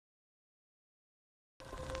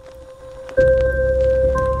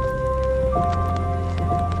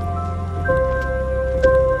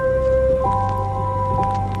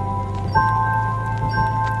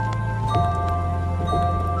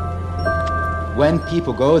when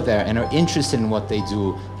people go there and are interested in what they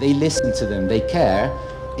do, they listen to them, they care,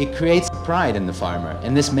 it creates pride in the farmer,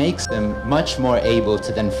 and this makes them much more able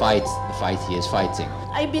to then fight the fight he is fighting.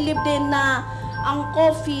 I believe din na ang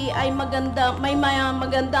coffee ay maganda, may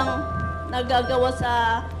magandang nagagawa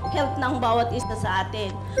sa health ng bawat isa sa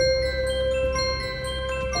atin.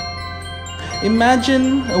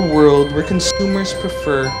 Imagine a world where consumers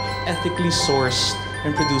prefer ethically sourced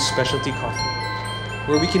and produced specialty coffee,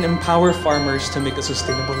 where we can empower farmers to make a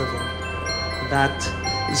sustainable living. That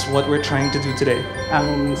is what we're trying to do today.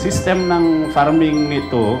 Ang system ng farming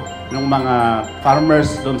nito, ng mga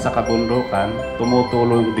farmers doon sa kabundukan,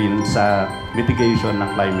 tumutulong din sa mitigation ng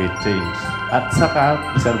climate change at saka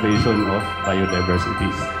preservation of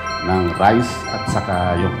biodiversity ng rice at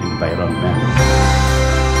saka yung environment.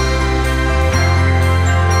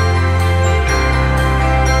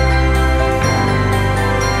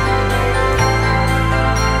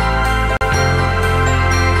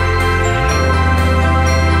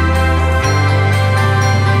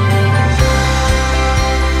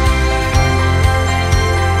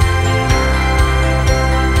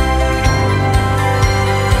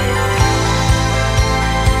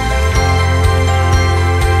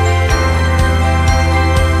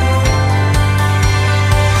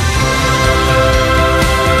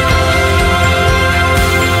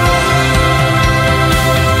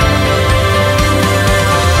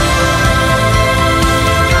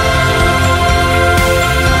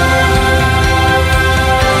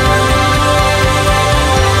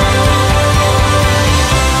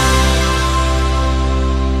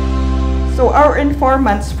 So our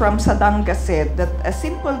informants from Sadanga said that a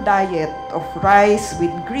simple diet of rice with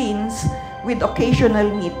greens with occasional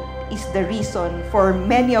meat is the reason for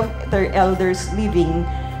many of their elders living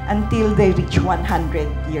until they reach 100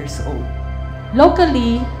 years old.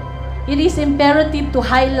 Locally, it is imperative to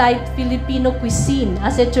highlight Filipino cuisine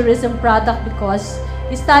as a tourism product because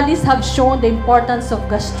studies have shown the importance of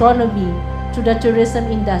gastronomy to the tourism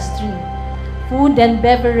industry. Food and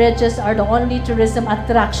beverages are the only tourism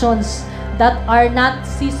attractions that are not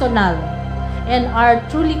seasonal and are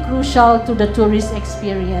truly crucial to the tourist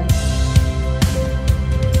experience.